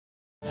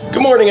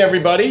Good morning,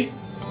 everybody,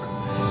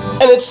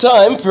 and it's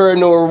time for a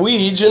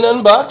Norwegian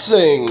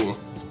unboxing.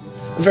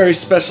 A very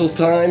special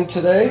time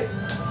today.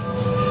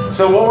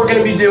 So what we're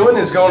going to be doing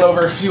is going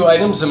over a few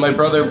items that my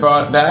brother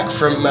brought back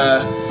from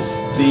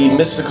the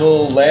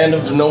mystical land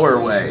of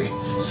Norway.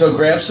 So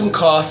grab some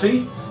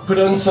coffee, put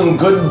on some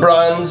good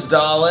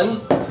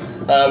Bronsdalen,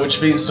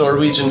 which means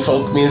Norwegian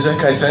folk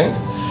music, I think,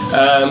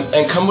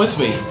 and come with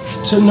me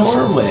to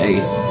Norway.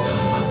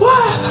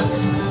 Wow!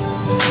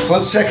 So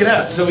let's check it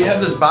out. So we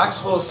have this box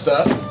full of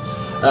stuff.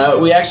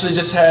 We actually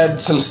just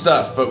had some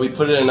stuff, but we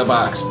put it in a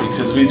box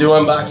because we do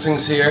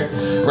unboxings here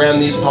around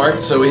these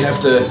parts, so we have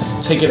to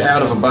take it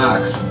out of a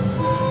box.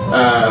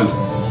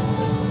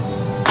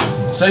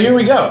 So here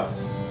we go.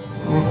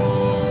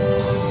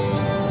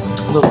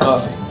 A little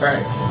coffee.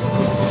 Alright.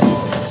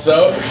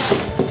 So,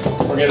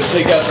 we're going to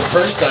take out the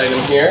first item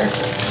here,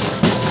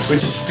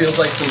 which feels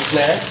like some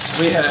snacks.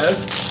 We have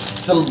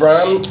some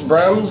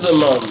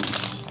Bromsamums.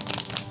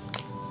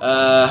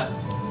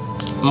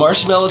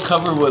 Marshmallow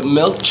covered with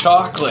milk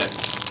chocolate.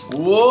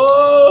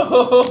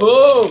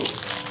 Whoa!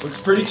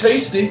 Looks pretty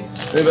tasty.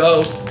 Maybe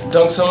I'll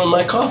dunk some in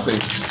my coffee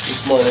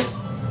this morning.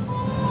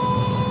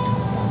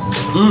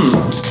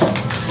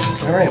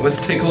 Alright,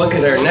 let's take a look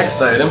at our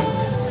next item.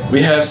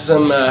 We have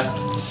some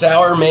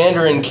sour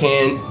mandarin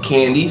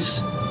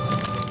candies.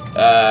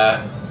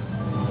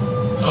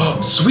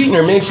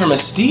 Sweetener made from a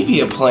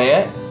stevia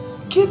plant.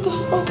 Get the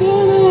fuck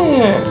out of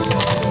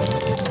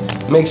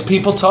here. Makes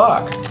people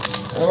talk.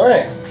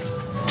 Alright.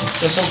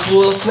 There's some cool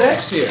little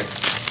snacks here.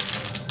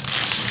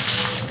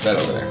 Put that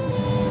over there.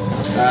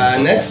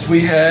 Next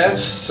we have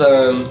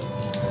some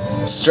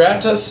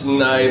Stratus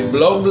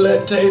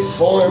Nibloblete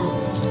form.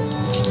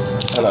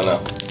 I don't know.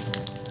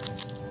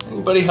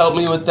 Anybody help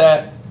me with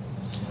that?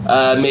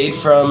 Made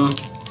from...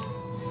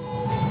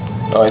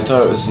 Oh, I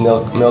thought it was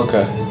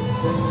Milka.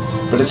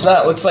 But it's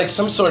not. It looks like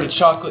some sort of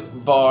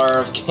chocolate bar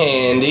of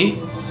candy.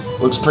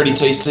 Looks pretty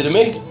tasty to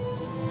me.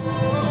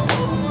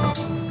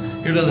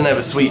 Who doesn't have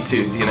a sweet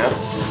tooth, you know?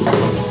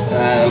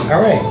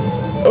 Alright.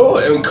 Oh,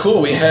 and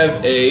cool, we have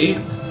a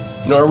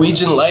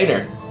Norwegian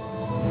lighter.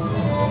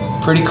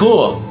 Pretty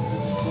cool.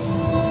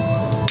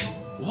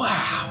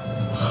 Wow.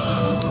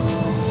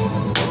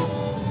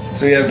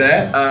 So we have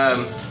that.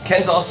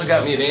 Ken's also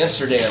got me an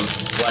Amsterdam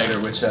lighter,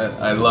 which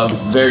I love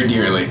very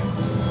dearly.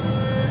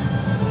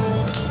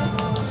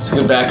 It's a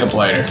good backup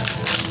lighter.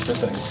 Good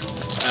things.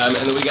 And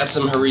then we got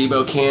some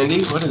Haribo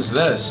candy. What is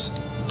this?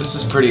 This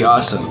is pretty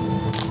awesome.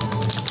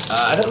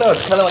 I don't know,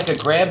 it's kind of like a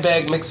grab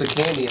bag mix of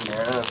candy in there.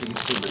 I don't know if you can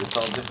see, but it's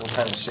all different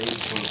kind of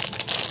shapes and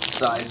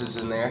sizes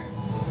in there.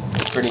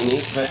 It's pretty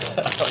neat, but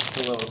I like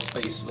the little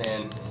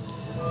spaceman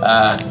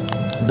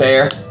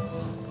bear.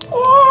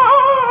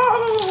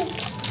 Oh!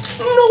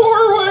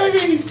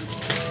 Norway!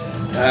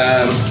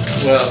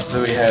 What else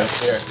do we have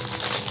here?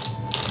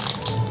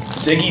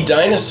 Diggy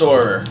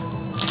Dinosaur.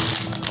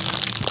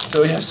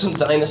 So we have some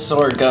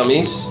dinosaur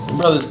gummies. My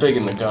brother's big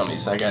in the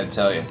gummies, I gotta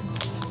tell you.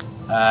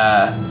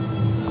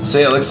 So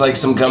it looks like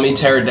some gummy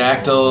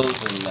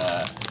pterodactyls and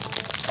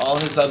all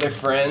his other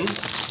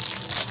friends.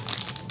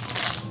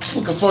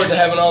 Looking forward to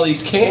having all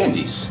these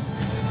candies.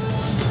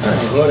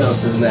 Alright, what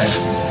else is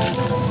next?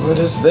 What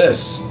is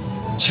this?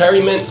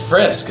 Cherry Mint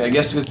Frisk. I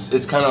guess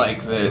it's kind of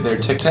like their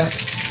Tic Tac.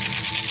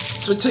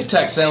 That's what Tic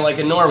Tacs sound like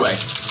in Norway.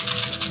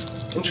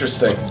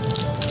 Interesting.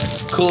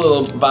 Cool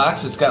little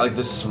box. It's got like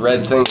this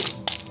red thing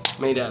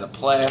made out of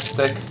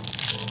plastic.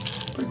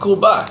 Pretty cool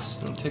box.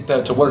 I'll take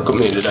that to work with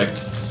me today.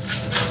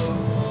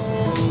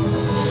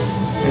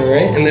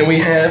 Alright, and then we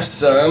have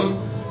some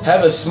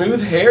Have a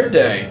Smooth Hair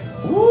Day.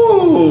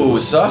 Ooh,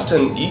 soft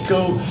and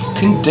eco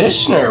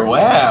conditioner.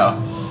 Wow.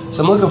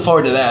 So I'm looking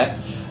forward to that.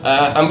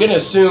 I'm going to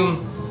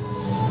assume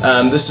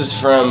this is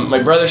from,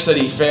 my brother said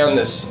he found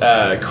this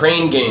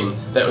crane game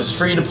that was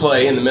free to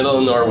play in the middle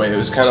of Norway. It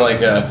was kind of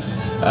like a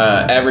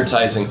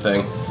advertising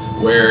thing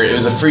where it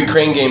was a free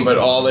crane game, but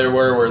all there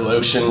were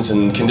lotions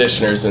and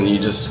conditioners, and you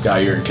just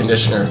got your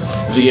conditioner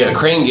via a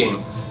crane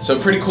game. So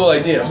pretty cool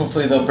idea.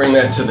 Hopefully they'll bring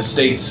that to the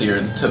States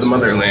here, to the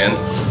motherland.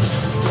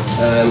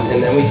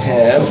 And then we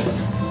have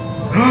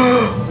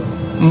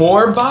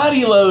more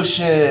body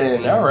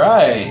lotion. All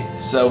right.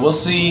 So we'll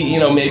see. You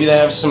know, maybe they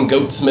have some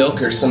goat's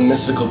milk or some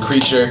mystical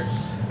creature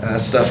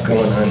stuff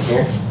going on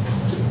here.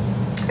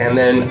 And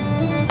then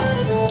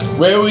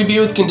where would we be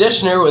with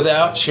conditioner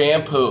without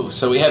shampoo?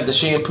 So we have the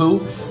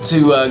shampoo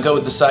to go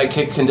with the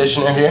Sidekick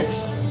conditioner here.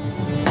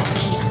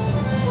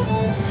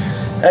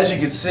 As you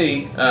can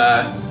see,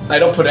 I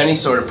don't put any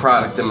sort of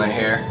product in my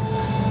hair.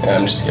 Yeah,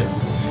 I'm just kidding.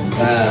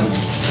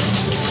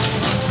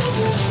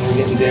 We're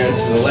getting down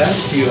to the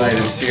last few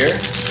items here.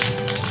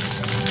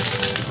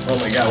 Oh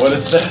my god, what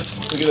is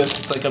this? Look at this,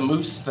 it's like a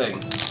moose thing.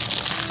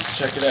 Let's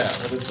check it out.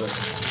 What is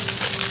this?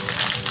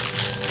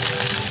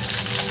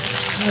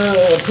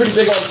 Pretty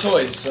big on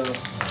toys, so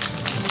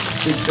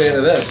big fan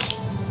of this.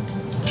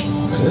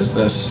 What is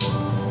this?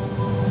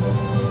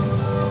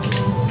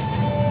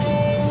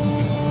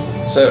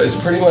 So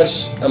it's pretty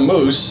much a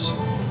moose.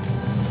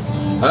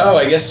 Oh,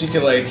 I guess you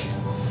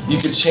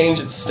could change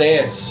its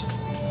stance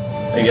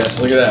I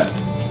guess. Look at that.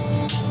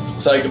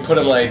 So I could put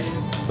him like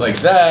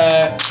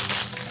that,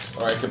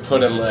 or I could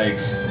put him like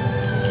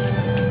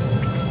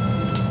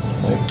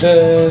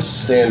this,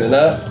 standing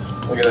up.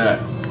 Look at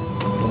that.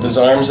 With his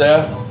arms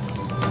out.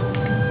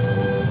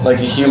 Like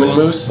a human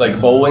moose, like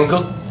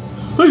Bullwinkle.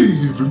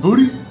 Hey,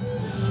 everybody.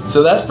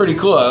 So that's pretty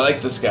cool. I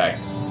like this guy.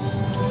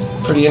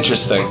 Pretty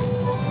interesting.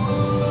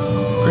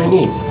 Pretty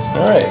neat.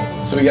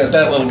 Alright, so we got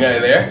that little guy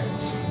there.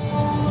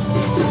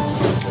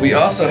 We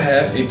also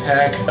have a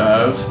pack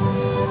of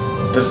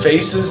the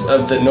faces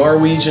of the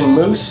Norwegian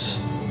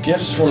moose.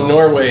 Gifts from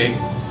Norway.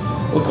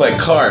 Look like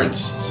cards.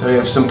 So we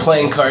have some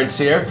playing cards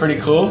here. Pretty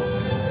cool.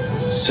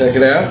 Let's check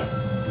it out.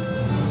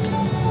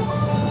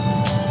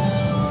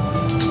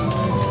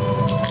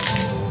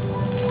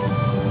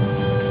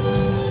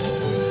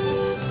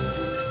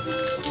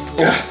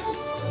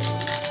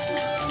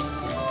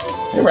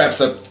 It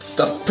wraps up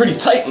stuff pretty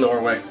tight in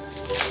Norway.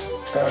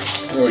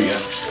 There we go.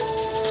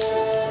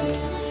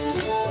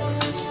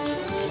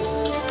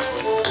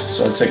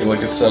 So I'll take a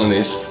look at some of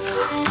these.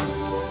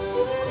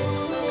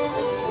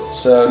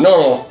 So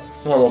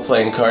normal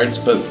playing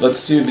cards, but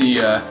let's do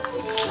the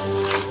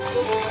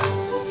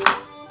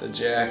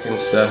jack and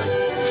stuff.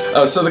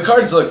 Oh, so the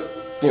cards look,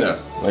 you know,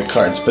 like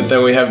cards, but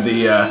then we have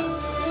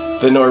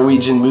the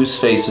Norwegian moose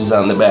faces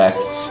on the back.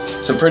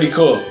 So pretty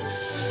cool.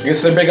 I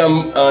guess they're big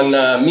on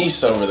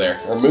meese over there,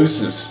 or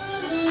mooses,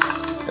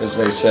 as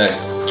they say.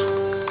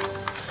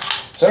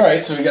 So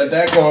alright, so we got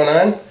that going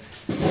on,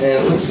 and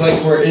it looks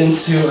like we're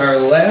into our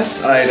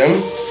last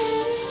item.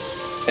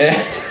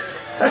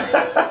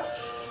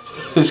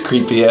 This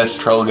creepy ass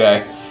troll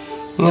guy.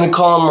 I'm gonna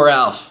call him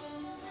Ralph.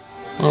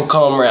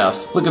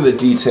 Look at the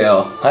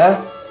detail,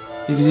 huh?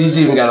 He's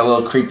even got a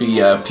little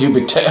creepy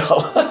pubic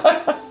tail.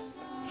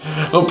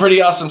 Well,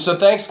 pretty awesome. So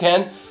thanks,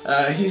 Ken.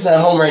 He's not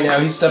home right now.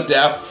 He stepped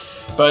out.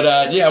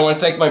 But yeah, I want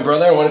to thank my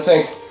brother. I want to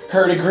thank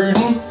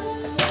Gruden.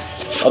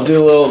 I'll do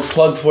a little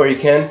plug for you,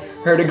 Ken.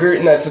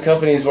 Gruden, that's the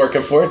company he's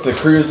working for. It's a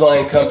cruise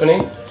line company.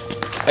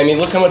 I mean,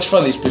 look how much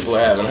fun these people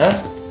are having,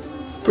 huh?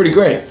 Pretty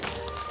great.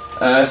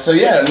 So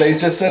yeah, and they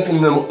just sent him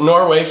to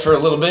Norway for a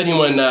little bit. He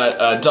went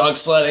dog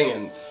sledding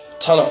and a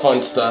ton of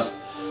fun stuff.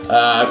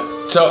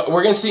 So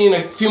we're going to see you in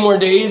a few more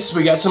days.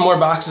 We got some more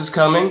boxes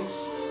coming.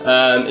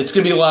 It's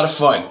going to be a lot of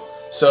fun.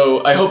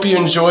 So I hope you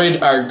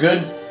enjoyed our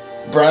good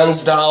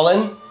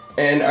Bronsdalen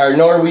and our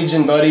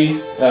Norwegian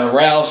buddy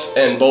Ralph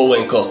and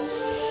Bullwinkle.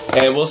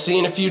 And we'll see you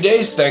in a few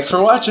days. Thanks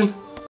for watching.